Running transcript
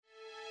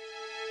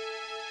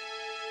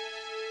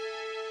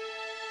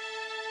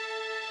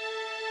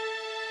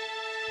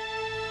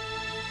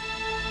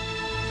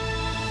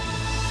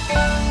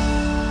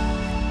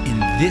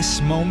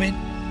this moment,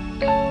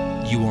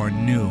 you are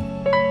new.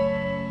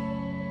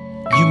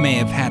 You may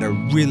have had a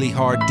really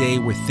hard day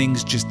where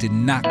things just did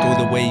not go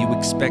the way you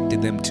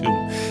expected them to,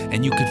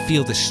 and you could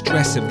feel the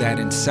stress of that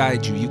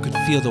inside you. You could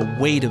feel the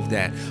weight of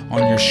that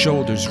on your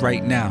shoulders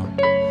right now.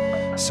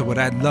 So what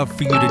I'd love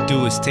for you to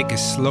do is take a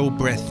slow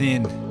breath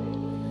in,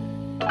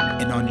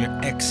 and on your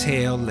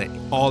exhale, let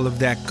all of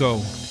that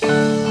go.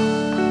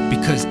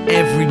 Because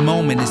every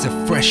moment is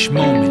a fresh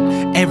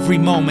moment. Every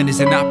moment is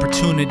an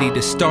opportunity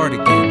to start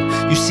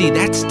again. You see,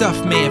 that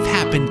stuff may have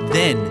happened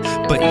then,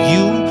 but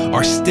you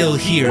are still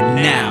here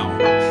now.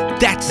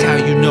 That's how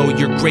you know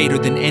you're greater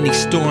than any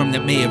storm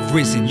that may have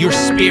risen. Your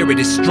spirit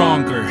is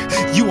stronger.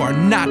 You are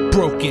not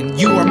broken.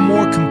 You are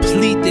more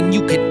complete than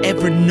you could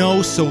ever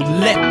know. So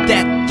let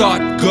that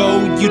thought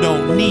go. You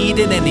don't need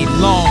it any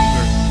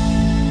longer.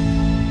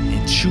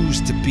 And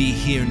choose to be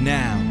here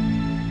now.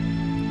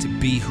 To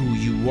be who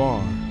you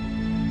are.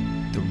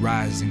 The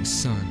rising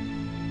sun.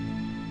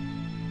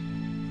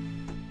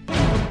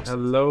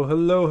 Hello,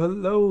 hello,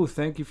 hello.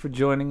 Thank you for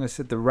joining us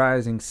at the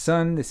Rising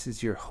Sun. This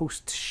is your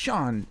host,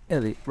 Sean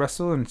Elliott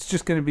Russell, and it's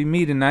just going to be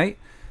me tonight.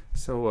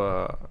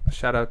 So,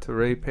 shout out to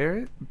Ray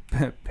Perez.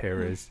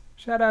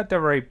 Shout out to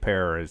Ray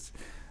Perez.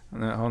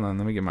 Hold on,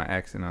 let me get my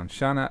accent on.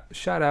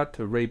 Shout out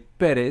to Ray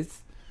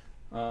Perez.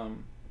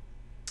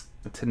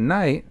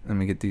 Tonight, let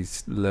me get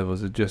these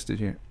levels adjusted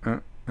here.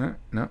 No,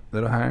 a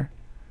little higher.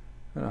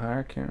 A little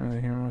higher. Can't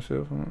really hear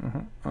myself.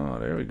 Oh,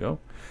 there we go.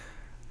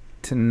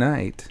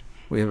 Tonight,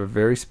 we have a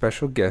very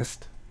special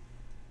guest.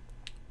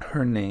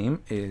 Her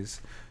name is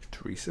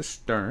Teresa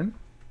Stern.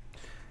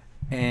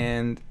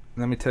 And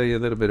let me tell you a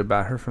little bit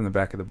about her from the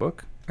back of the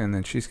book. And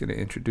then she's going to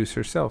introduce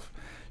herself.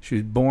 She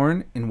was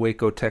born in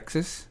Waco,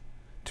 Texas.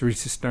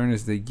 Teresa Stern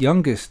is the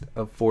youngest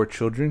of 4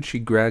 children. She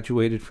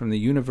graduated from the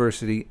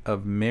University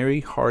of Mary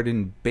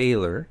Hardin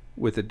Baylor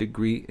with a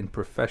degree in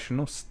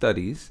professional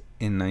studies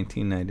in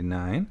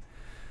 1999.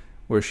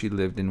 Where she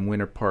lived in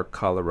Winter Park,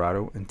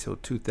 Colorado until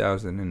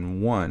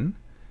 2001.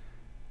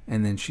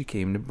 And then she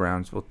came to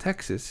Brownsville,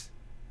 Texas,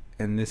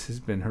 and this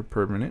has been her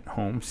permanent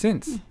home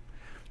since.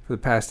 For the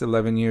past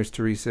 11 years,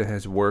 Teresa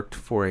has worked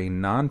for a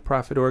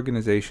nonprofit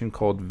organization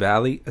called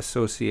Valley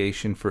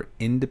Association for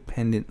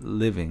Independent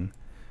Living,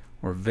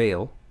 or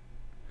VAIL,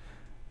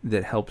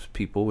 that helps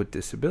people with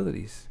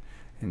disabilities.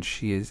 And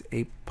she is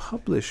a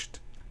published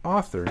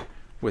author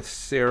with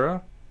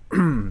Sarah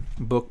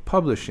Book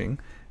Publishing,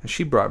 and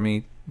she brought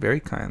me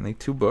very kindly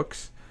 2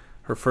 books.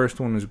 Her first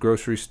one was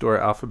Grocery Store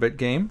Alphabet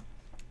Game,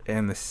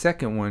 and the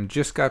second one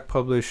just got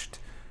published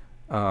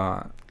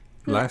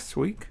last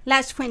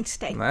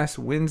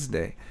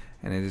Wednesday,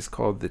 and it is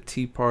called The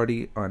Tea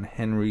Party on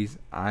Henry's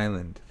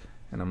Island,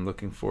 and I'm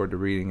looking forward to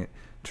reading it.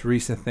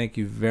 Teresa, thank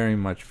you very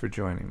much for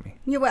joining me.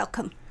 You're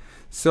welcome.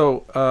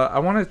 So I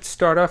want to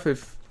start off,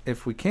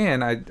 if we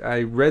can.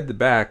 I read the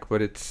back,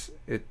 but it's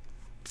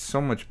so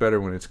much better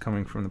when it's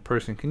coming from the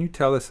person. Can you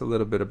tell us a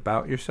little bit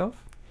about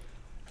yourself?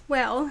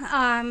 Well,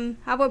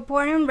 I was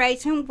born and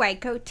raised in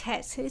Waco,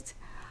 Texas.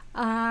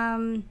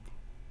 And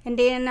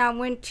then I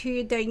went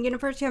to the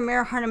University of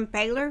Mary Hardin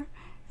Baylor.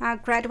 I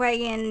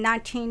graduated in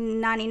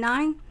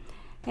 1999.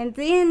 And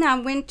then I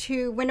went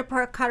to Winter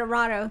Park,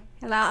 Colorado.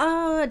 And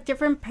a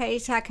different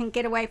place I can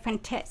get away from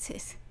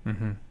Texas.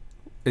 Mm-hmm.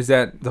 Is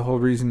that the whole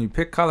reason you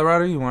picked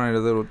Colorado? You wanted a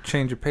little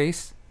change of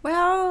pace?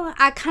 Well,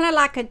 I kind of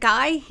like a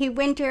guy. He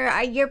went there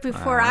a year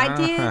before I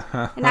did,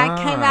 and I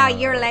came out a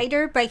year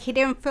later, but he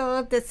didn't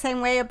feel the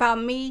same way about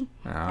me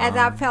as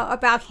I felt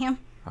about him.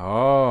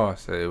 Oh,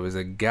 so it was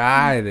a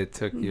guy that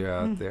took you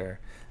out there.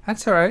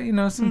 That's all right. You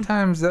know,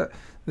 sometimes the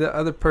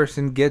other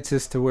person gets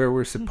us to where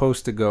we're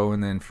supposed to go,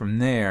 and then from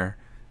there,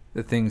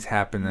 the things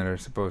happen that are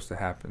supposed to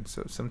happen.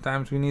 So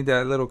sometimes we need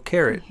that little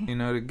carrot,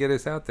 to get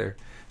us out there.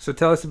 So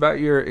tell us about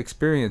your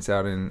experience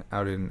out in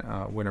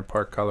Winter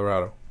Park,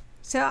 Colorado.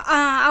 So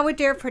I was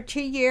there for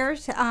 2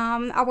 years.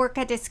 I work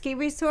at the ski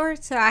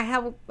resort, so I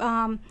have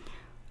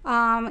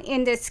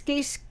in the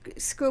ski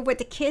school with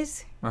the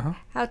kids.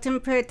 Help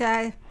them put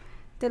the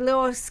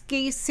little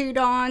ski suit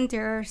on,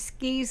 their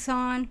skis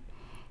on,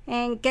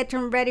 and get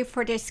them ready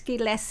for their ski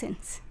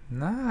lessons.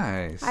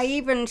 Nice. I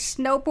even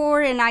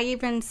snowboard and I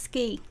even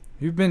ski.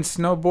 You've been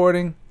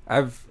snowboarding?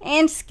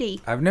 And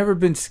ski. I've never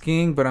been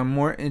skiing, but I'm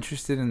more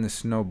interested in the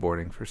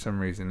snowboarding for some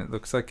reason. It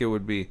looks like it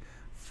would be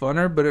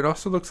funner, but it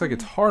also looks like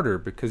it's harder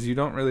because you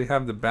don't really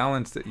have the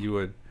balance that you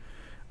would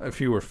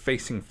if you were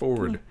facing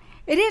forward.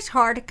 It is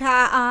hard.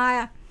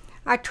 I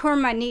tore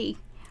my knee.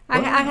 I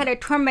had a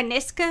torn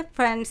meniscus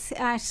from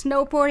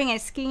snowboarding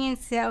and skiing,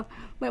 so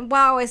while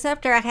I was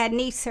up there, I had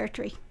knee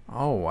surgery.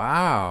 Oh,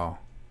 wow.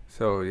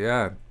 So,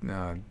 yeah,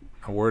 a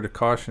word of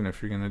caution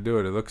if you're going to do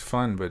it. It looks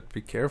fun, but be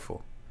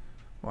careful.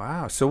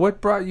 Wow. So what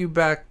brought you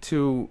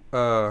to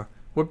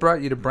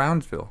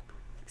Brownsville?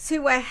 See,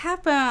 what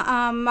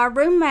happened, my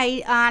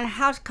roommate on a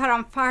house caught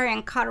on fire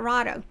in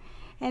Colorado.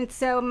 And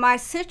so my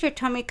sister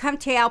told me, come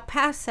to El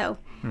Paso.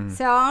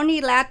 So I only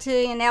allowed to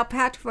in El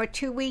Paso for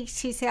 2 weeks.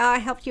 She said, I'll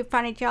help you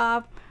find a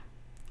job.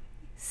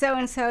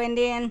 So-and-so. And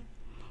then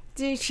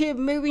she was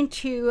moving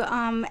to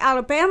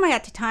Alabama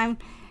at the time.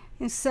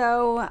 And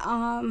so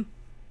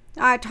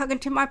talking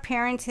to my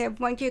parents, that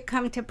when you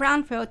come to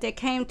Brownfield, they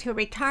came to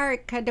retire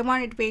because they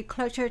wanted to be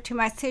closer to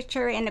my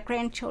sister and the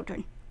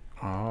grandchildren.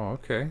 Oh,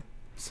 okay.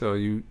 So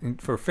you,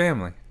 for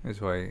family, is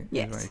why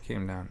Yes. you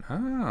came down.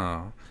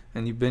 Oh,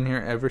 and you've been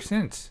here ever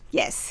since.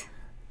 Yes.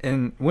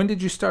 And when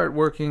did you start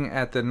working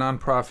at the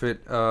nonprofit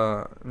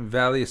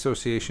Valley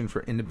Association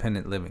for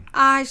Independent Living?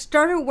 I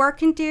started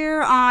working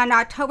there on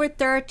October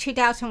 3rd,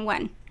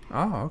 2001.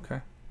 Oh,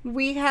 okay.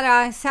 We had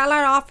a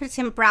satellite office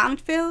in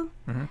Brownfield,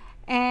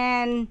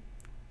 and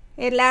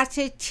it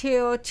lasted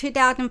till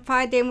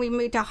 2005. Then we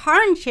moved to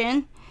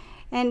Harlingen,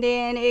 and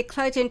then it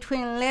closed in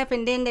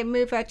 2011. Then they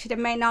moved up to the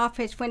main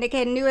office. When they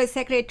get a new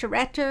executive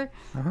director,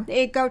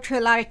 it go through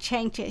a lot of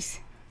changes.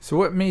 So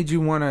what made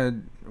you want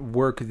to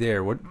work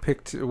there?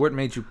 What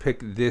made you pick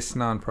this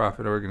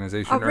nonprofit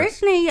organization?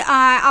 Originally,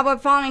 I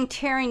was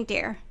volunteering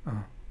there.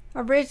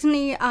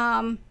 Originally,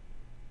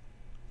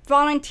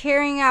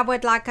 volunteering, I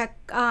was like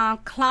a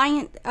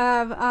client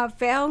of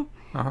Vail.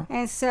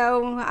 And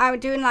so I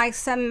was doing like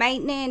some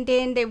maintenance, and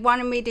then they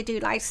wanted me to do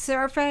like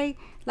survey,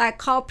 like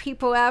call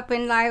people up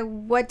and like,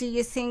 what do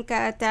you think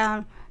of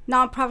the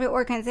nonprofit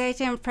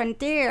organization? From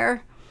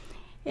there,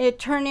 it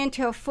turned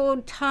into a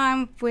full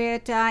time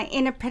with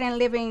independent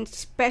living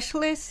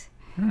specialist.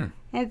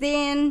 And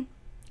then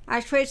I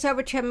switched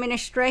over to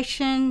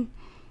administration,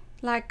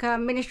 like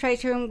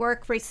administration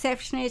work,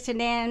 receptionist, and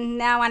then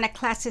now I'm a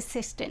class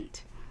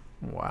assistant.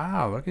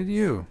 Wow, look at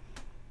you.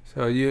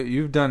 So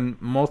you've done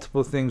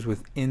multiple things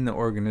within the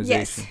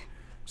organization. Yes.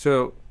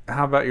 So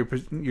how about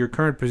your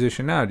current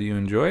position now? Do you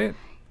enjoy it?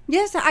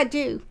 Yes, I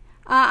do.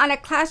 I'm a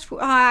class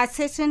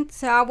assistant,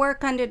 so I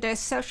work under the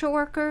social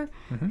worker,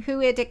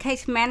 who is the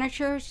case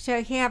manager.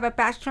 So he have a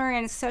bachelor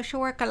in social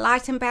work, a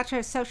licensed bachelor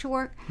of social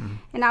work,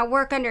 and I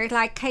work under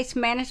like case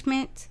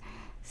management.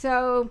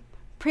 So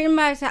pretty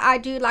much I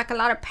do like a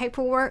lot of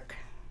paperwork.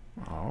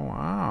 Oh,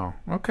 wow.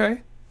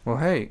 Okay. Well,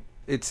 hey,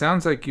 it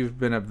sounds like you've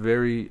been a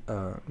very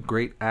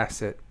great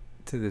asset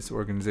to this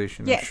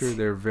organization. Yes. I'm sure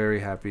they're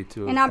very happy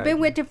to. And I've been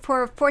with it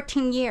for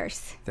 14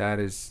 years. That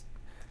is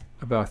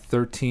about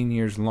 13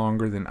 years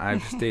longer than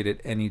I've stayed at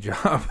any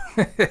job,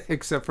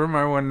 except for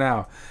my one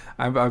now.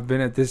 I've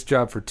been at this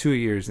job for 2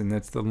 years, and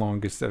that's the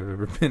longest I've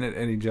ever been at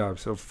any job.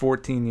 So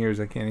 14 years,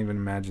 I can't even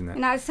imagine that.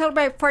 And I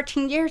celebrate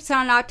 14 years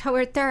on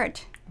October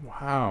 3rd.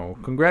 Wow.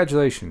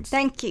 Congratulations.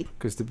 Thank you.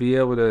 Because to be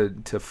able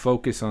to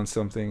focus on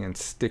something and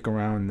stick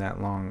around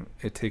that long,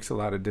 it takes a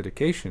lot of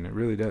dedication. It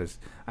really does.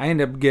 I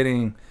end up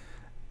getting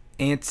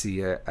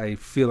antsy. I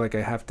feel like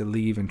I have to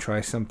leave and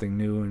try something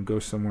new and go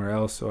somewhere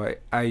else. So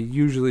I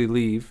usually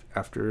leave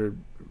after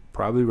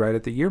probably right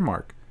at the year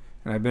mark.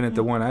 And I've been at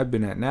the one I've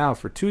been at now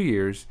for 2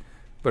 years,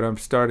 but I'm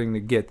starting to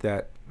get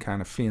that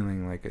kind of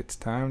feeling like it's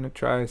time to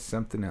try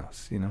something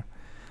else, you know.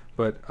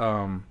 But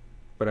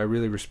I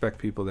really respect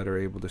people that are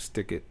able to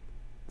stick it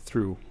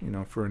through, you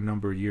know, for a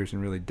number of years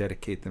and really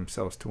dedicate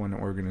themselves to an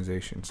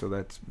organization. So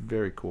that's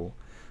very cool.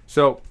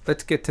 So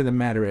let's get to the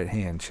matter at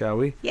hand, shall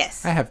we?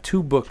 Yes. I have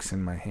 2 books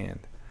in my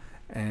hand,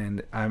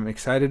 and I'm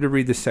excited to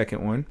read the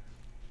second one.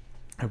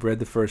 I've read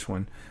the first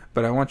one,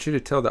 but I want you to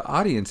tell the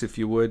audience, if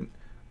you would,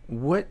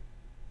 what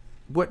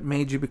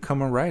made you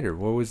become a writer?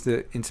 What was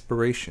the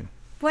inspiration?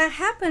 What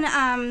happened,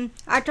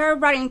 I started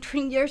writing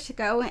 20 years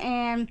ago,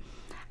 and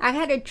I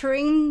had a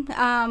dream.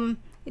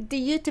 There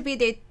used to be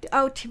the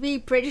old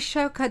TV British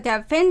show called The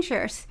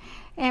Avengers.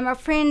 And my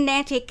friend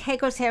Nancy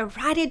Cagle said,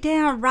 write it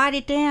down, write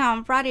it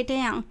down, write it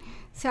down.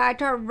 So I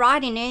started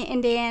writing it,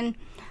 and then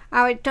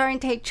I was starting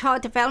to take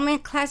child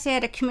development classes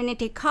at a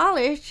community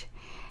college,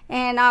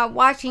 and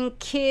watching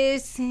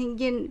kids and,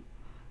 you know,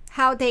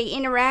 how they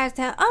interact.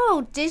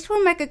 Oh, this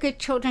will make a good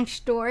children's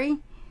story.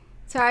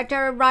 So I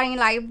started writing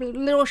like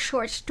little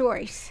short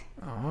stories.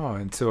 Oh,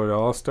 and so it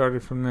all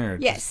started from there.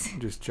 Yes.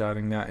 Just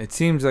jotting down. It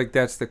seems like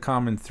that's the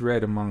common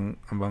thread among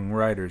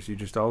writers. You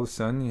just all of a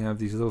sudden you have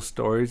these little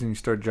stories and you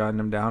start jotting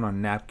them down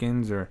on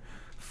napkins or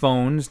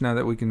phones. Now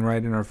that we can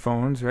write in our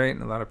phones, right?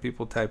 And a lot of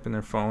people type in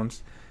their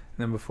phones.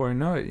 And then before you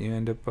know it, you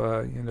end up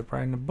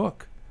writing a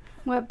book.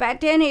 Well, back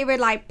then it was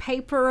like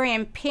paper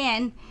and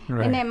pen,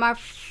 Right. And then my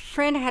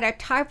friend had a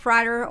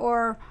typewriter,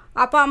 or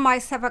I bought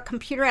myself a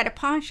computer at a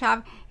pawn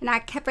shop, and I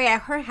kept it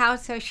at her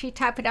house, so she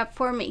typed it up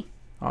for me.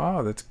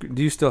 Oh, that's good.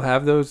 Do you still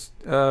have those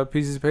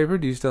pieces of paper?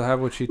 Do you still have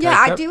what she typed Yeah,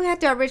 I up? do have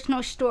the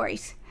original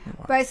stories.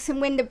 Wow. But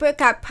when the book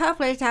got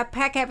published, I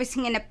packed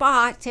everything in a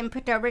box and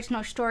put the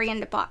original story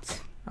in the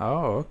box.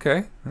 Oh,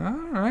 okay. All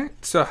right.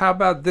 So how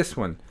about this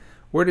one?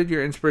 Where did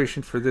your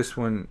inspiration for this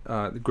one,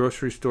 the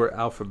grocery store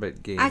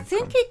alphabet game, I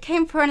think come? it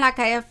came from like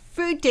a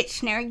food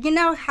dictionary. You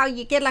know how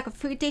you get like a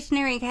food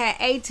dictionary and have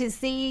A to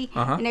Z,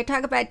 and they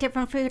talk about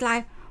different food.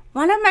 Like,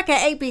 why not make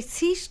an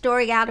ABC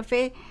story out of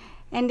it,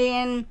 and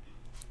then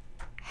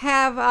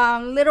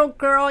have little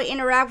girl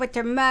interact with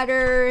their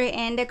mother,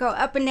 and they go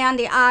up and down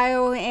the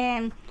aisle,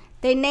 and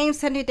they name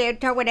something they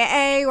start with an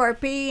A or a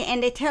B,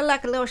 and they tell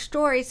like a little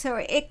story. So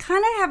it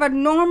kind of have a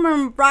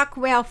Norman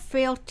Rockwell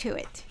feel to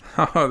it.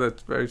 Oh,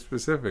 that's very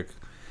specific.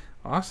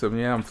 Awesome.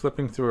 Yeah, I'm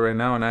flipping through it right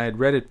now, and I had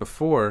read it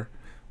before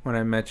when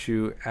I met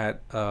you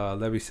at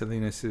Levi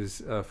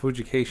Salinas's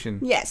Fujication,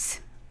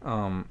 Yes.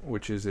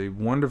 which is a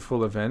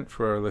wonderful event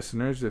for our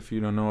listeners. If you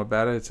don't know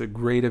about it, it's a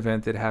great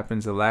event that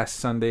happens the last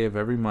Sunday of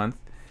every month.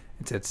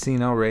 It's at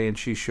Cine El Rey, and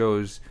she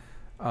shows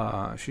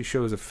a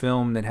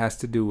film that has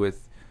to do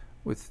with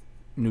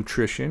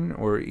nutrition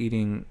or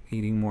eating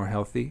more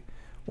healthy,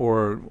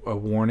 or a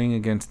warning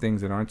against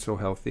things that aren't so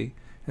healthy.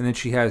 And then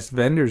she has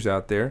vendors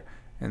out there,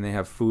 and they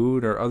have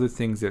food or other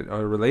things that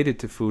are related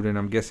to food. And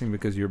I'm guessing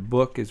because your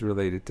book is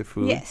related to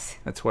food, Yes.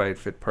 that's why it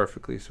fit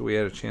perfectly. So we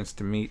had a chance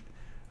to meet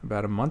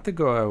about a month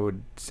ago, I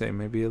would say,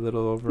 maybe a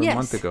little over a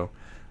month ago.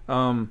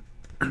 And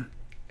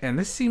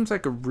this seems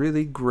like a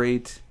really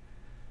great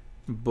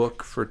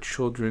book for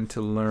children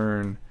to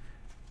learn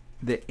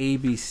the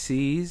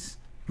ABCs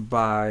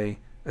by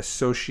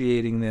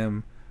associating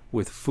them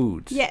with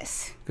foods.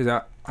 Yes.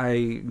 Because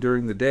I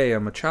during the day,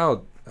 I'm a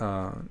child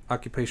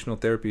occupational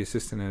therapy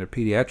assistant at a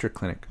pediatric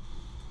clinic.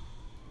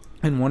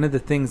 And one of the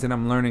things that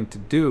I'm learning to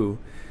do,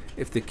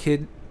 if the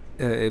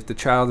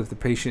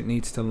patient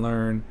needs to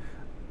learn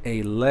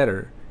a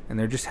letter and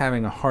they're just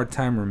having a hard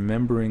time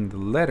remembering the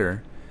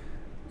letter,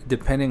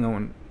 depending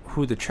on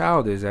who the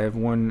child is. I have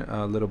one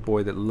little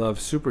boy that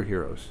loves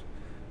superheroes.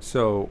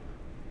 So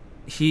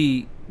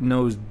he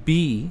knows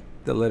B,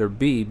 the letter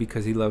B,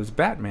 because he loves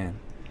Batman.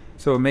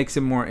 So it makes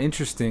it more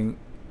interesting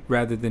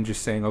rather than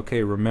just saying,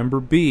 okay, remember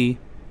B,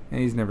 and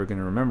he's never going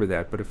to remember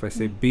that. But if I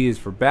say B is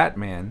for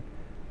Batman,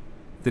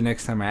 the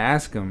next time I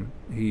ask him,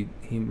 he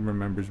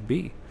remembers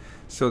B.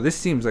 So this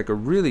seems like a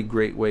really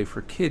great way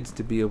for kids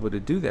to be able to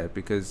do that,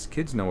 because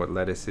kids know what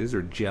lettuce is,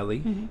 or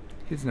jelly. Mm-hmm.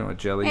 Kids know what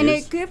jelly is. And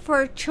it's good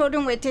for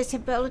children with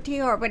disability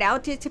or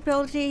without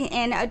disability,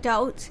 and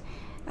adults.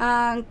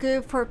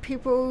 Good for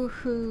people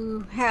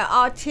who have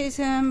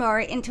autism or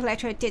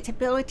intellectual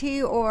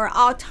disability or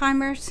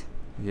Alzheimer's.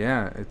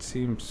 Yeah, it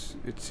seems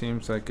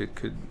like it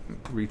could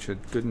reach a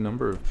good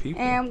number of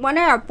people. And one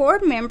of our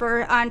board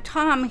members,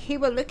 Tom, he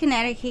was looking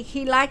at it.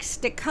 He likes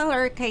the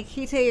color. Okay,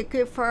 he said it's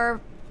good for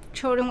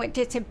children with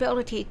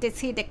disability to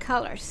see the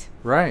colors.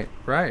 Right.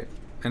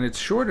 And it's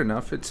short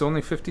enough. It's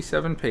only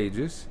 57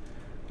 pages.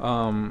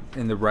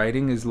 And the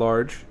writing is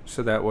large,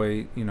 so that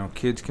way,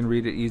 kids can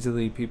read it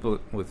easily. People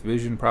with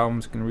vision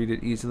problems can read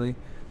it easily.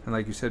 And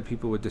like you said,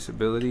 people with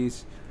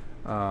disabilities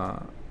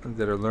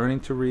that are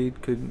learning to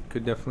read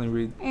could definitely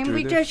read. And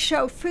we just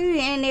show food,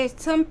 and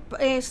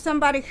if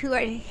somebody who are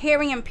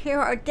hearing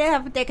impaired or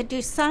deaf, they could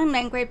do sign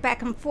language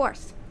back and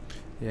forth.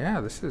 Yeah,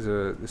 this is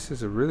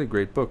a really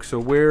great book. So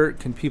where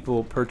can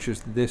people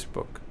purchase this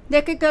book?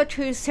 They could go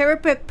to Sarah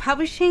Book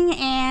Publishing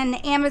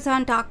and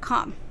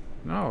Amazon.com.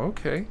 Oh,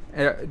 okay.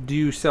 Do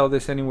you sell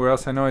this anywhere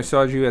else? I know I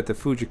saw you at the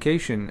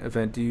Fujication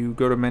event. Do you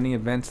go to many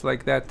events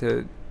like that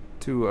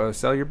to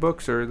sell your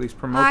books, or at least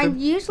promote them? I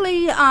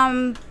usually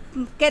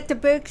get the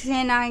books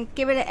and I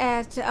give it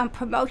as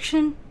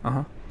promotion.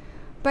 Uh-huh.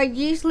 But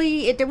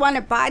usually, if they want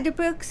to buy the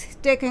books,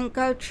 they can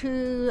go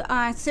to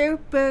Sarah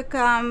Book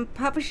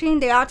Publishing.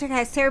 They also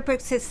have Sarah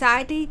Book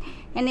Society.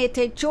 And if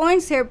they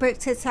join Sarah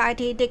Book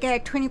Society, they get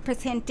a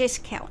 20%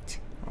 discount.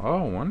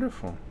 Oh,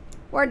 wonderful.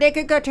 Or they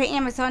could go to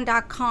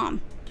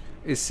Amazon.com.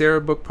 Is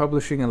Sarah Book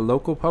Publishing a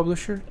local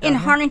publisher? In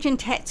Harlingen,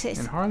 Texas.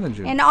 In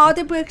Harlingen. And all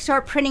the books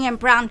are printing in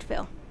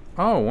Brownsville.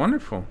 Oh,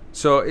 wonderful.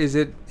 So is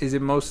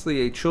it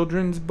mostly a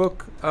children's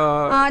book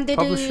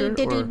publisher?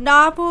 They do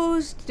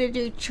novels, they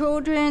do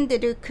children, they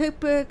do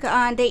cookbook,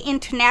 they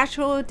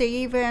international, they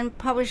even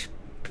publish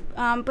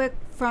book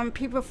from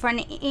people from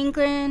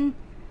England.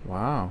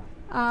 Wow.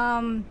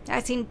 I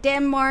think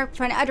Denmark,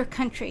 from other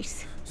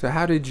countries. So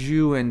how did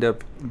you end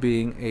up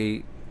being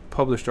a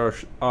published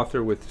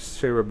author with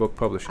Sarah Book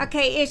Publishing?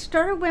 Okay, it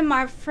started with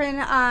my friend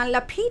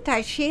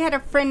Lapita. She had a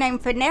friend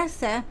named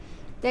Vanessa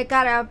that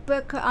got a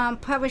book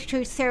published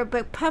through Sarah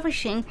Book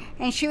Publishing,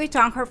 and she was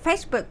on her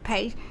Facebook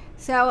page.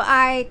 So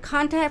I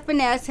contacted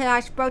Vanessa. I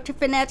spoke to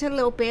Vanessa a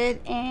little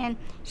bit, and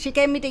she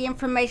gave me the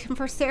information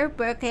for Sarah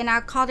Book, and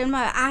I called them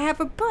up. I have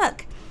a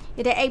book.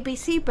 It's an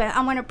ABC book.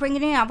 I want to bring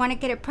it in. I want to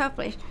get it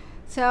published.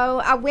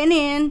 So I went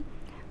in.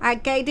 I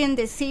gave them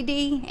the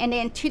CD, and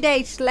then 2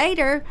 days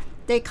later,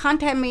 they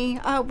contacted me,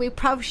 oh, we're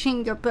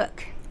publishing your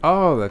book.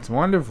 Oh, that's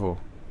wonderful.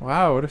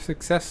 Wow, what a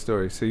success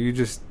story. So you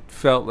just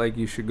felt like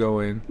you should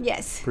go in,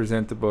 yes,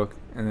 present the book,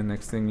 and the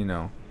next thing you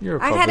know, you're a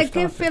I published had a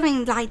good author.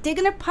 feeling, like, they're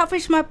going to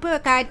publish my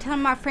book. I tell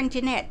my friend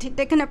Jeanette,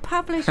 they're going to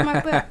publish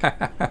my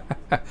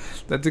book.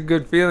 That's a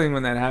good feeling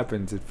when that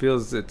happens. It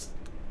feels, it's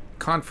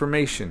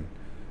confirmation.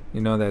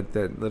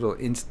 That little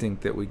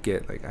instinct that we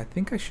get, like, I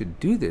think I should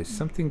do this.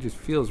 Something just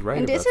feels right.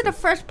 And this is the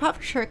first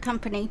publisher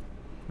company.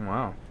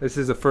 Wow. This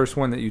is the first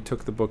one that you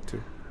took the book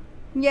to.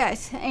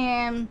 Yes,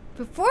 and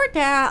before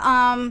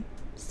that,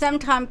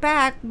 sometime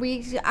back,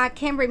 I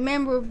can't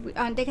remember,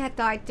 they had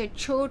like the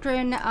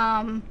children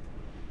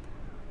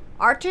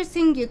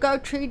artisan. You go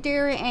through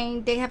there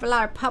and they have a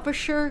lot of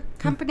publisher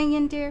company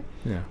in there.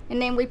 Yeah.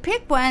 And then we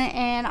picked one,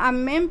 and I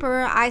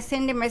remember I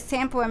sent them a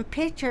sample and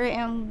picture,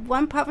 and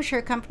one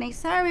publisher company,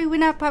 sorry, we're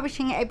not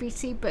publishing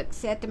ABC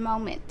books at the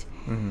moment.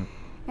 Mm-hmm.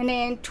 And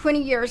then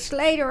 20 years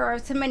later, or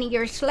so many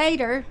years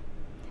later,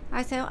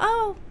 I said,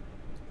 oh,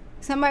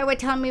 somebody would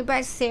tell me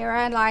about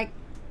Sarah, like,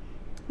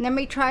 let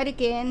me try it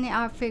again.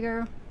 I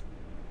figure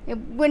it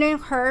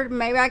wouldn't hurt.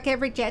 Maybe I get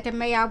rejected,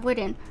 maybe I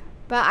wouldn't.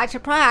 But I'm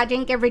surprised I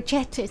didn't get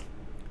rejected.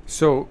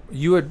 So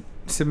you had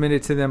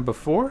submitted to them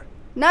before?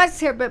 Not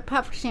Sarah, but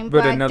publishing,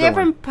 But but a another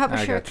different one.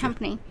 publisher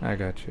company. I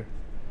got you.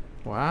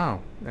 Wow.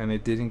 And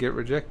it didn't get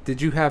rejected.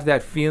 Did you have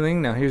that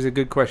feeling? Now, here's a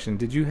good question.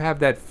 Did you have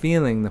that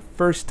feeling the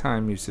first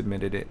time you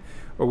submitted it?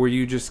 Or were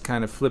you just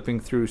kind of flipping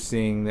through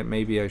seeing that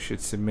maybe I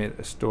should submit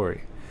a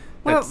story?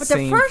 Well, the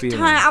first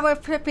time I was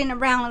flipping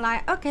around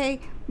like, okay,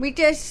 we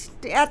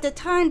just, at the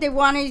time they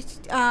wanted,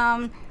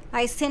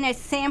 I sent a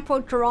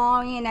sample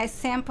drawing and a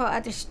sample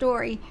of the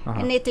story.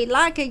 And if they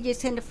like it, you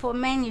send a full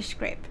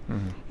manuscript.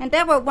 And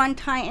that was one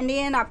time. And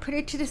then I put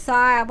it to the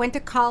side. I went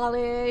to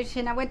college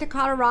and I went to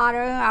Colorado.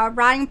 I was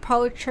writing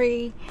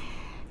poetry.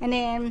 And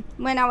then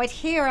when I was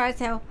here, I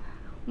said,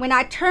 when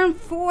I turned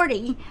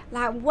 40,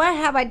 like, what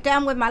have I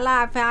done with my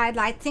life? I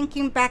like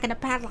thinking back in the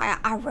past, like,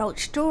 I wrote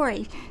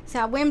stories. So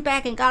I went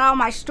back and got all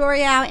my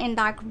story out and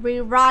like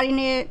rewriting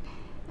it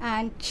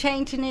and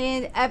changing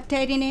it,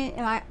 updating it.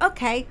 And like,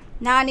 okay,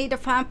 now I need to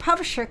find a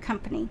publisher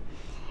company.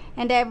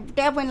 And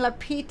that when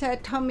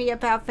Lapita told me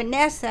about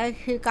Vanessa,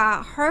 who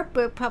got her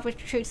book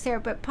published through Sarah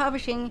Book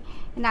Publishing,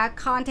 and I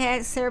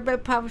contacted Sarah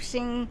Book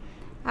Publishing.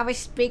 I was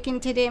speaking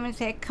to them and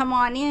said, come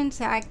on in.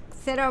 So I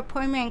set an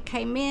appointment and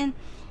came in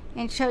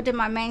and showed them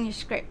my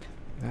manuscript.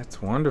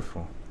 That's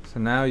wonderful. So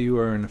now you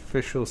are an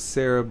official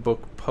Sarah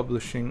Book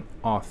Publishing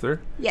author.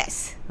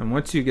 Yes. And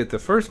once you get the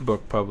first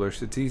book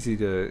published, it's easy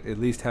to at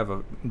least have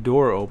a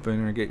door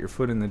open or get your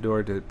foot in the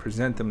door to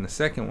present them the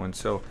second one.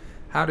 So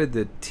how did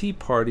the Tea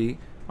Party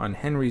on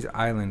Henry's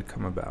Island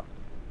come about?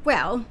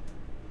 Well,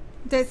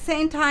 the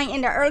same time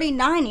in the early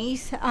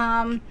 90s,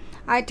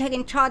 I had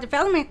taken child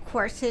development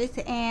courses,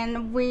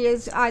 and we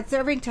was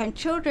observing some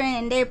children,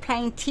 and they were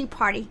playing Tea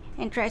Party.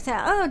 And I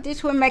said, oh,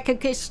 this would make a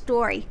good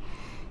story.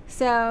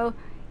 So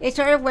it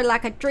started with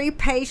like a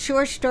 3-page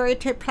short story,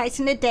 took place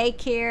in the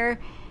daycare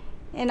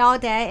and all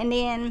that. And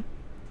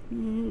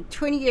then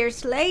 20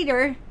 years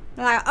later,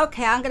 like,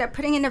 okay, I'm going to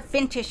put it in a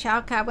vintage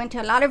shop. I went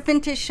to a lot of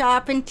vintage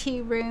shop and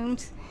tea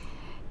rooms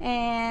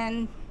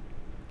and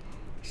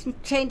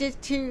changed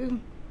it to,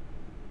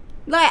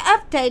 like,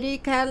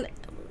 updated, because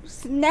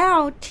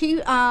now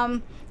tea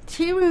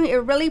room is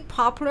really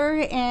popular,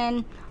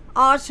 and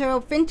also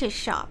vintage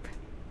shop.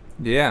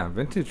 Yeah,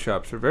 vintage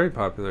shops are very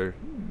popular.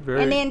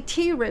 And then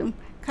tea room,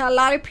 because a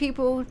lot of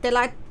people, they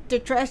like to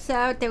dress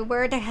out, they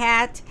wear the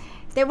hat,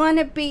 they want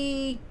to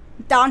be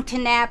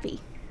Downton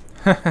Abbey.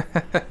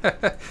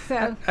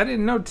 So I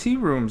didn't know tea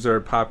rooms are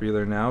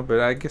popular now, but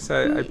I guess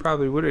I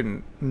probably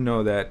wouldn't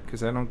know that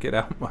because I don't get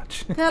out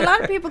much. A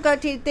lot of people go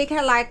to, they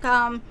have like,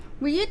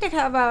 we used to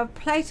have a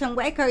place in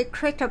Waco,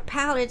 Crystal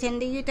Palace, and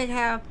they used to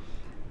have,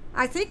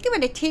 I think it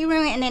was a tea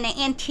room and then an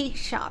antique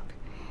shop.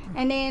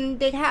 And then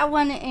they have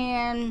one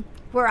in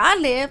where I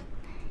live,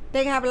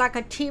 they have like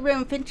a tea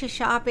room vintage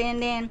shop,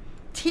 and then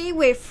Tea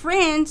with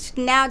Friends.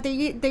 Now they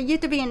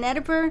used to be in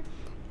Edinburgh,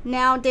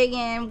 now they're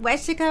in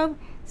Wesco.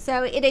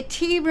 So it's a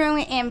tea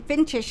room and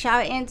vintage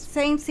shop, and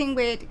same thing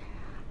with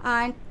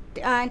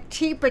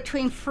Tea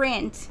Between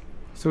Friends.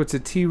 So it's a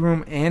tea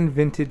room and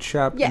vintage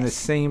shop in the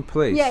same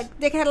place. Yeah,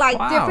 they have like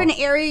different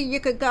areas you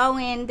could go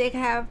in. They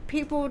have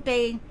people,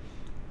 it's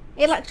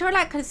like sort of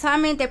like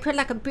consignment. They put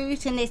like a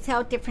booth and they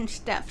sell different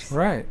stuff.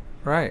 Right.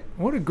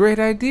 What a great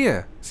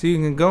idea. So you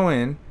can go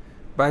in,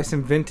 buy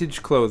some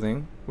vintage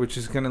clothing, which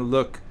is going to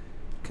look,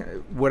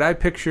 what I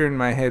picture in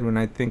my head when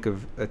I think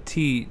of a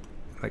tea,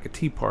 like a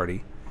tea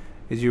party,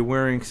 is you're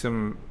wearing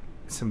some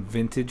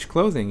vintage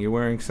clothing. You're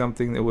wearing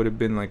something that would have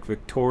been like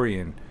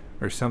Victorian,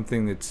 or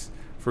something that's,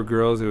 for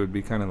girls, it would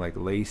be kind of like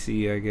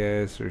lacy, I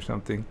guess, or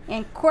something.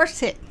 And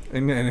corset.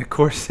 And a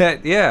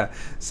corset, yeah.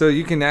 So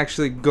you can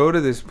actually go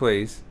to this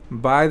place,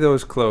 buy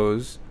those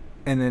clothes,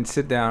 and then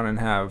sit down and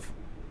have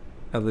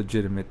a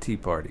legitimate tea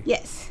party.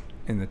 Yes.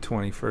 In the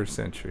 21st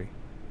century.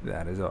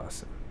 That is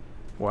awesome.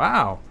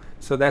 Wow.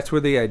 So that's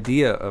where the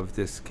idea of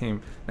this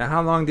came. Now,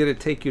 how long did it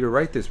take you to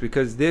write this?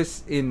 Because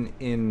this,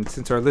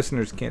 since our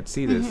listeners can't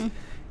see this,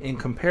 in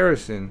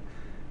comparison,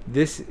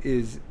 this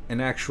is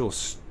an actual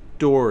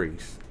story.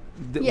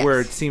 Where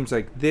it seems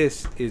like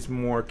this is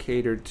more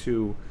catered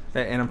to,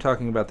 and I'm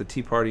talking about the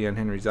Tea Party on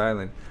Henry's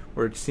Island,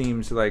 where it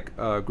seems like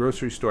a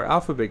grocery store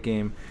alphabet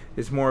game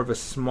is more of a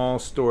small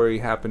story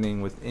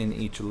happening within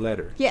each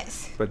letter.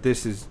 Yes. But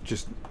this is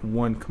just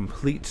one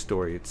complete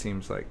story, it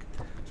seems like.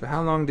 So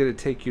how long did it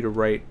take you to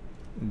write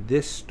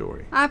this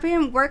story? I've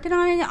been working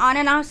on it on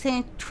and off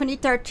since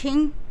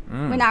 2013.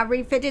 When I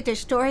revisited the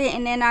story,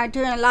 and then I'm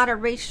doing a lot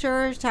of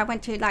research. I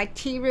went to like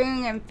tea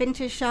room and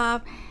vintage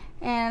shop,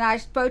 and I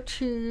spoke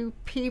to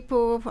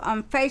people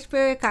on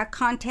Facebook. I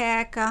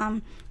contact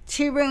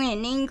tea room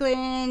in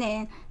England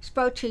and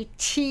spoke to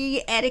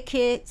tea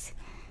etiquettes.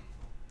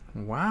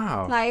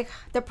 Wow. Like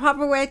the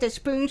proper way the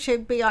spoon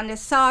should be on the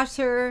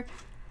saucer,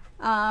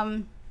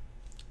 manner,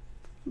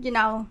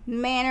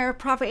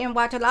 proper, and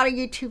watch a lot of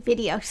YouTube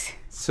videos.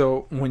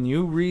 So when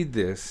you read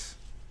this,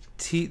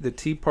 the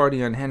tea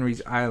party on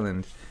Henry's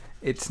Island,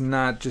 it's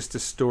not just a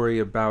story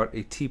about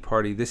a tea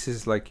party. This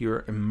is like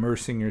you're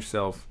immersing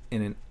yourself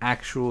in an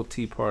actual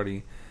tea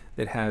party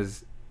that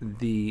has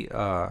the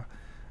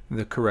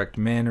correct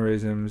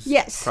mannerisms,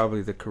 Yes.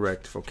 probably the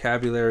correct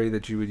vocabulary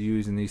that you would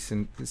use in these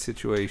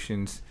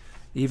situations,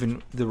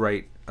 even the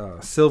right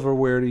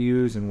silverware to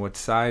use and what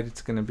side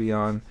it's going to be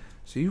on.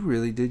 So you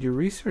really did your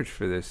research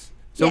for this.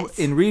 So Yes.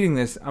 in reading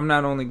this, I'm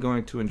not only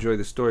going to enjoy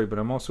the story, but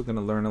I'm also going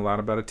to learn a lot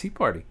about a tea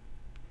party.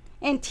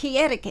 And tea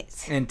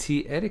etiquette. And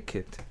tea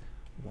etiquette.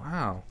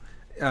 Wow.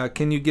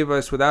 Can you give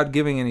us, without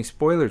giving any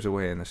spoilers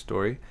away in the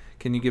story,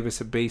 can you give us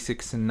a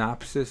basic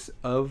synopsis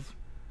of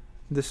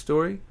the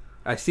story?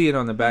 I see it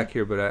on the back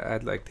here, but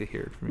I'd like to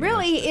hear it from you.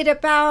 Really, it's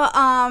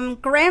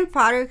about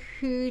grandfather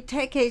who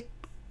take his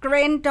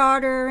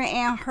granddaughter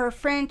and her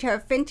friend to a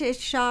vintage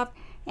shop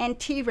and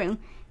tea room.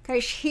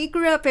 Because he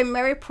grew up in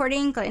Maryport,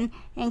 England,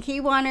 and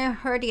he wanted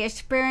her to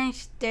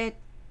experience the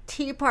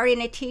tea party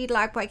and the tea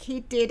like what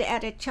he did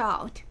as a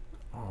child.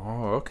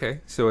 Oh,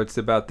 okay. So it's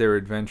about their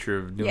adventure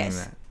of doing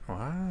Yes. that.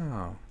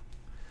 Wow.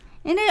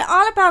 And it's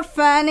all about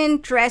fun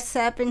and dress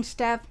up and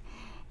stuff.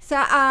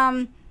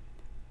 So,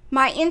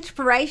 my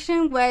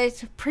inspiration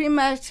was pretty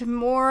much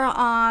more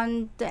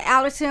on the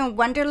Alice in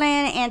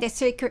Wonderland and the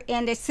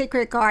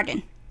Secret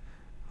Garden.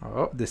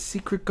 Oh, The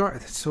Secret Garden.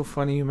 That's so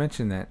funny you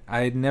mentioned that.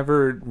 I had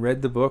never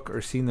read the book or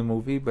seen the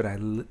movie, but I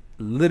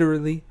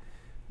literally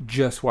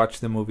just watched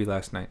the movie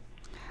last night.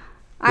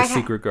 The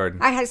Secret Garden.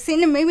 I have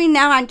seen the movie.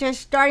 Now I'm just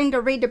starting to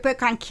read the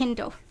book on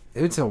Kindle.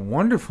 It's a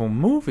wonderful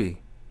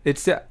movie.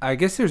 It's I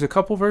guess there's a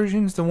couple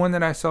versions. The one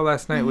that I saw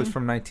last night was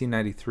from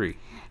 1993.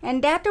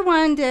 And that's the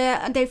one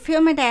they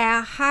filmed it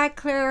at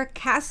Highclere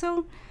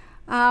Castle,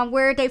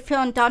 where they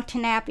filmed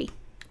Downton Abbey.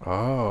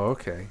 Oh,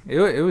 okay.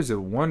 It was a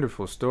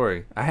wonderful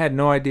story. I had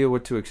no idea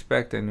what to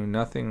expect. I knew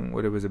nothing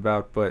what it was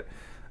about, but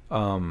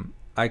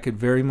I could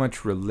very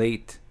much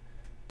relate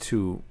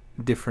to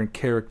different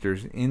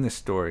characters in the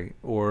story,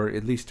 or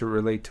at least to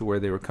relate to where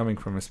they were coming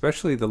from,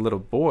 especially the little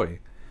boy.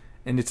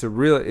 And it's a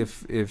real,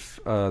 if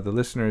the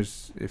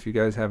listeners, if you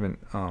guys haven't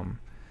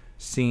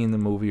seen the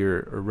movie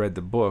or read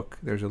the book,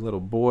 there's a little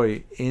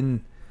boy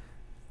in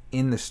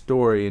the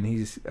story, and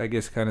he's, I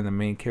guess, kind of the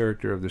main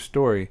character of the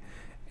story,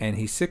 and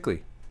he's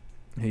sickly.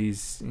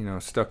 He's,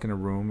 stuck in a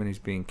room, and he's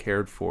being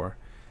cared for,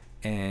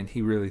 and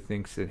he really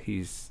thinks that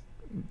he's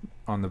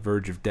on the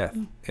verge of death.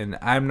 And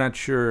I'm not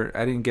sure,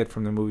 I didn't get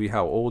from the movie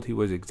how old he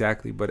was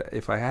exactly, but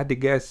if I had to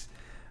guess,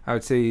 I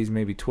would say he's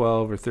maybe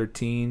 12 or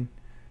 13,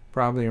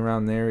 probably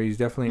around there. He's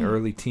definitely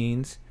early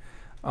teens,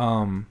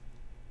 or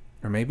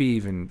maybe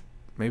even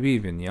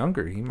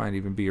younger. He might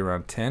even be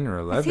around 10 or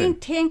 11. I think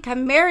 10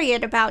 can marry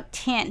at about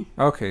 10.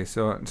 Okay,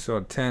 so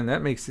 10,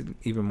 that makes it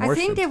even more I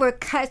think sense. they were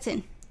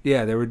cousins.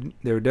 Yeah, they were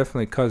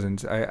definitely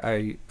cousins.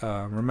 I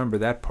remember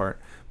that part,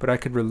 but I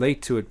could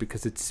relate to it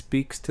because it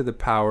speaks to the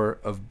power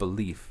of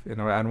belief.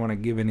 And I don't want to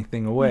give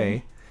anything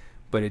away,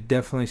 but it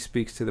definitely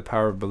speaks to the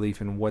power of belief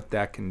and what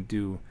that can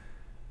do,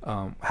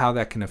 how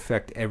that can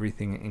affect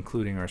everything,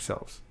 including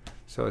ourselves.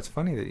 So it's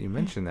funny that you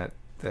mentioned that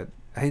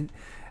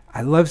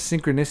I love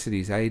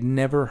synchronicities. I had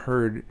never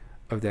heard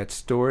of that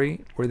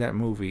story or that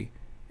movie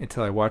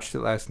until I watched it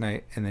last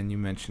night, and then you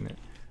mentioned it.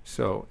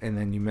 So, and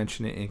then you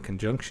mention it in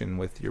conjunction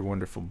with your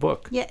wonderful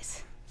book.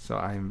 Yes. So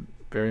I'm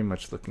very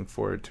much looking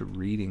forward to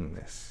reading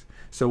this.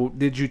 So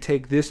did you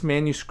take this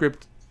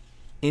manuscript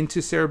into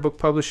Sarah Book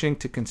Publishing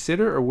to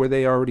consider, or were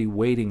they already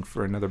waiting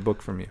for another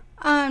book from you?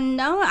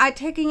 No, I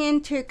took it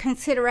into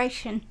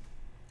consideration.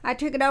 I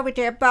took it over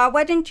there, but I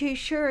wasn't too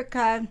sure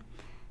because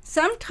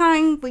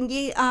sometimes when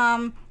you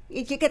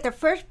if you get the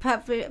first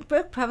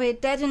book published,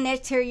 it doesn't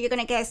necessarily you're going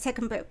to get a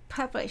second book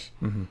published.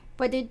 Mm-hmm.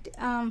 But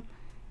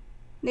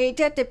they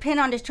just depend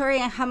on the story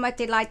and how much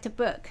they like the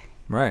book.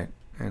 Right.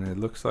 And it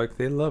looks like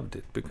they loved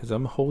it because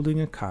I'm holding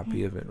a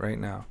copy of it right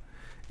now.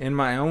 In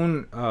my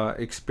own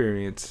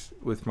experience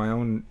with my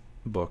own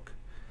book,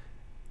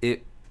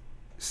 it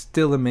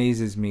still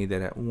amazes me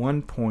that at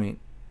one point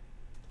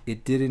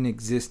it didn't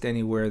exist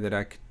anywhere that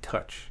I could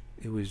touch.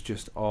 It was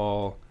just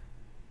all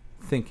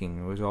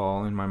thinking. It was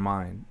all in my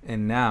mind.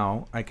 And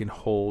now I can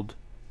hold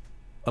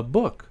a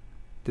book.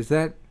 Does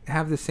that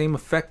have the same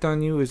effect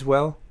on you as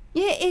well?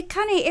 Yeah, it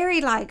kind of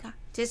eerie like.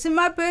 This is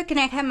my book, and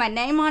I have my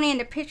name on it and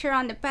the picture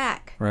on the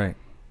back. Right.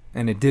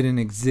 And it didn't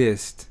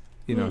exist,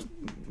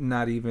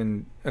 not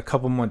even a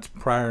couple months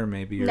prior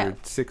maybe, or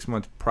 6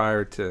 months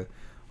prior to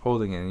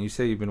holding it. And you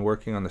say you've been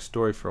working on the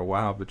story for a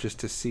while, but just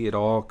to see it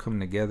all come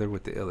together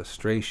with the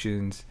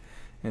illustrations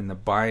and the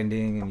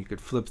binding, and you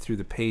could flip through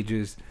the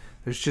pages.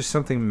 There's just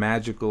something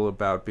magical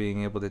about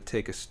being able to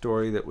take a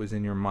story that was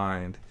in your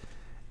mind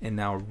and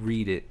now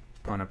read it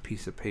on a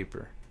piece of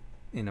paper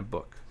in a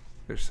book.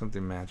 There's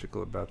something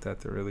magical about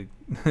that really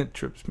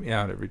trips me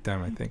out every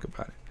time I think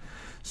about it.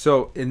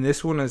 So, and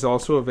this one is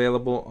also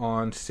available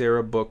on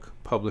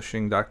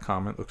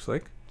sarahbookpublishing.com, it looks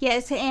like.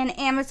 Yes, and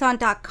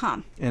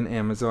Amazon.com. And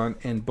Amazon.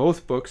 And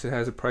both books, it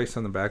has a price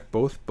on the back.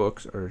 Both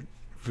books are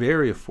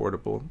very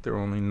affordable. They're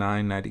only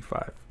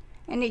 $9.95.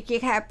 And if you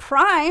have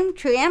Prime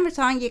through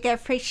Amazon, you get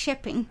free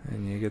shipping.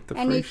 And you get the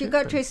and free if you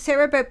go to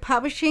Sarah Book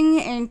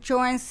Publishing and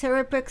join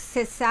Sarah Book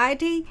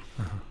Society,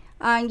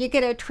 you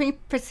get a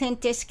 20%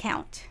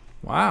 discount.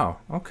 Wow.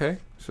 Okay.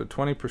 So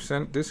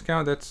 20%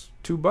 discount, that's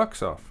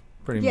 $2 off,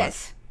 pretty much.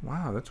 Yes.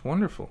 Wow, that's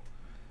wonderful.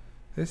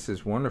 This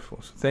is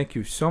wonderful. So thank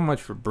you so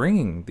much for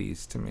bringing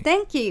these to me.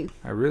 Thank you.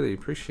 I really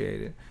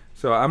appreciate it.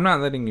 So I'm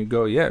not letting you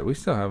go yet. We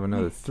still have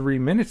another 3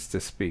 minutes to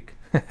speak.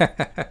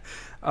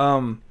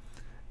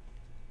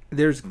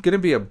 There's going to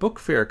be a book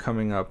fair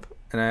coming up,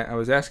 and I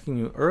was asking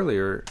you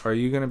earlier, are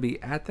you going to be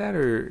at that,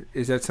 or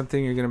is that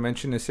something you're going to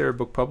mention to Sarah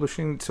Book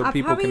Publishing so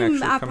people can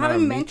actually come out and meet you? I'll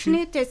probably mention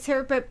it to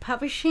Sarah Book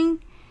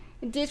Publishing.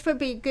 This would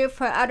be good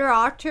for other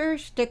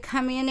authors to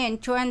come in and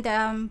join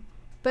the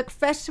book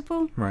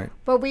festival. Right.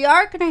 But we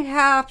are going to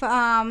have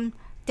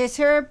the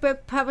Sarah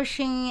Book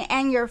Publishing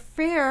Annual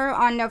Fair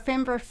on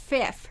November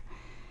 5th.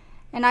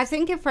 And I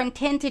think it's from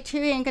 10 to 2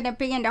 and going to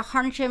be in the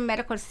Harlingen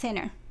Medical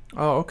Center.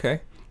 Oh,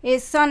 okay.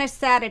 It's on a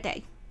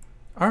Saturday.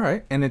 All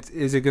right. And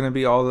is it going to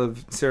be all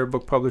of Sarah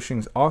Book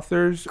Publishing's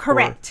authors?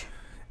 Correct.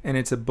 And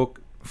it's a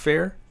book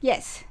fair?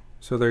 Yes.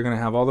 So they're going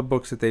to have all the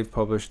books that they've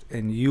published,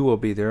 and you will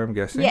be there, I'm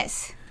guessing?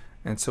 Yes.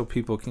 And so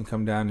people can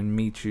come down and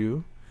meet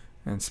you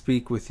and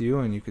speak with you,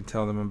 and you can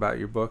tell them about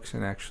your books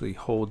and actually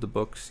hold the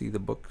books, see the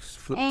books,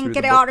 flip through the books. And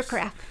get an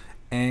autograph.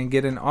 And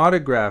get an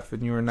autograph.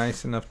 And you were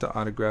nice enough to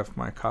autograph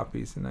my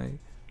copies, and I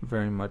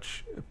very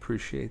much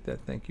appreciate that.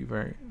 Thank you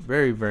very,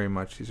 very, very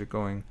much. These are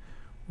going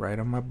right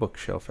on my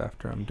bookshelf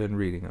after I'm done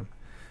reading them.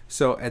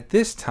 So at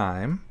this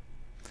time,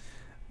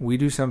 we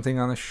do something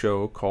on the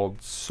show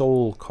called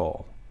Soul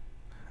Call.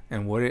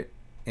 And what it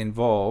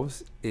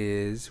involves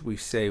is we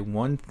say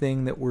one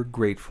thing that we're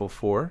grateful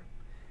for,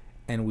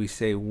 and we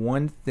say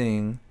one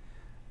thing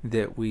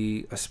that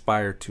we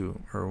aspire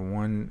to, or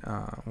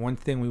one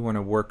thing we want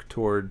to work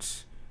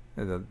towards,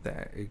 the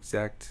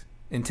exact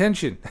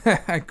intention.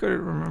 I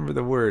couldn't remember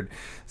the word.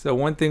 So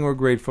one thing we're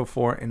grateful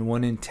for and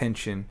one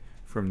intention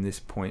from this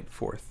point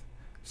forth.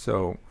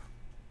 So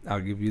I'll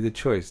give you the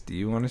choice. Do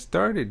you want to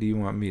start, or do you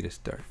want me to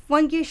start?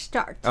 When you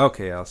start.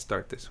 Okay, I'll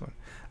start this one.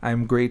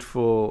 I'm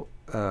grateful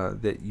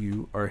that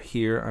you are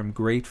here. I'm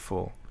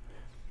grateful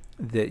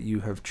that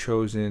you have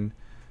chosen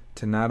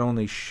to not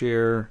only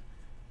share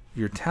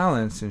your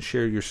talents and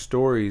share your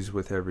stories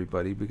with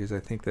everybody, because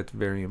I think that's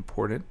very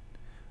important.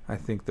 I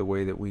think the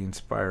way that we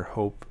inspire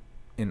hope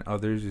in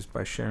others is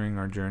by sharing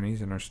our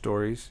journeys and our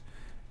stories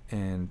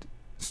and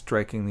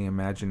striking the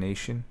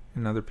imagination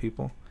in other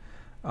people.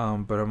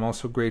 But I'm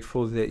also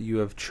grateful that you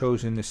have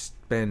chosen to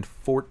spend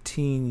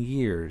 14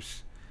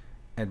 years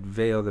at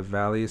Vail, the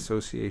Valley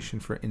Association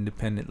for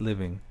Independent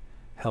Living,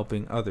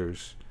 helping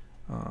others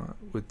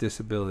with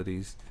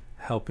disabilities,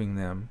 helping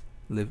them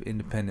live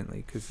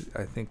independently, because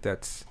I think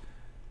that's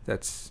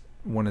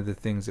one of the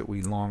things that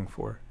we long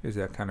for, is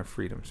that kind of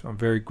freedom. So I'm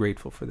very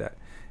grateful for that.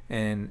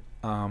 And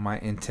my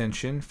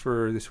intention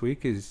for this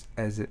week is,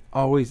 as it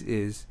always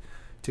is,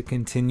 to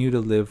continue to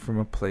live from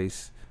a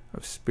place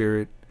of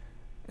spirit,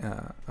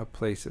 a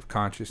place of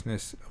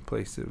consciousness, a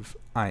place of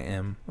I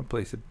am, a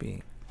place of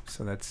being.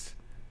 So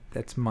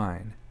that's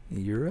mine.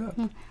 You're up.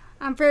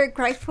 I'm very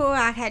grateful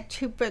I had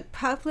 2 books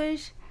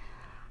published.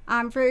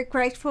 I'm very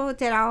grateful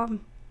that I've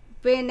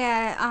been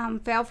at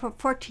Vail for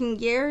 14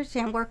 years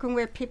and working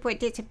with people with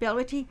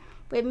disability.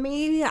 With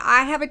me,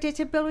 I have a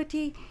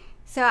disability,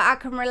 so I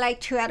can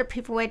relate to other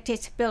people with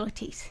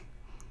disabilities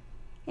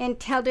and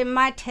tell them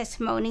my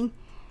testimony.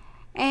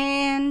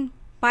 And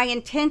my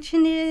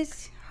intention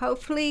is,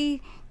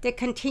 hopefully, to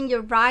continue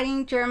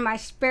writing during my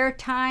spare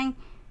time,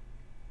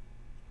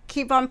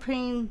 keep on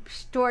putting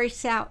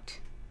stories out.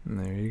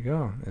 And there you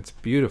go. That's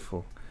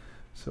beautiful.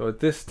 So at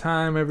this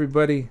time,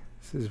 everybody,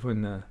 this is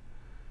when the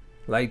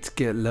lights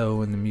get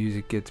low and the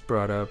music gets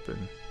brought up,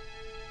 and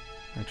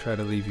I try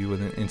to leave you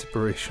with an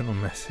inspirational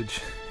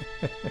message.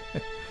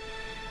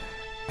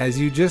 As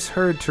you just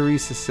heard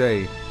Teresa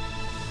say,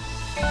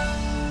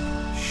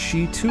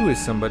 she too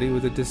is somebody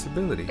with a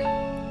disability,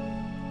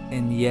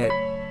 and yet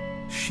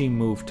she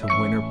moved to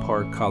Winter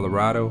Park,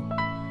 Colorado.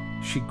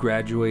 She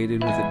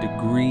graduated with a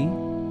degree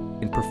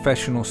in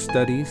professional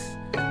studies.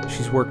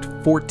 She's worked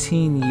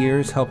 14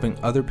 years helping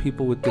other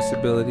people with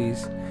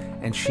disabilities,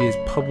 and she has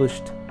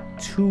published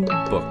 2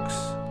 books.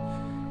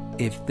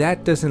 If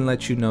that doesn't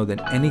let you know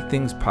that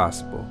anything's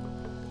possible,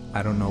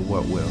 I don't know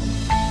what will.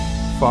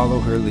 Follow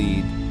her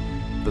lead,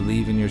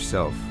 believe in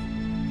yourself,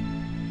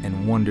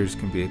 and wonders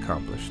can be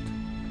accomplished.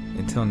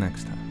 Until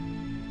next time.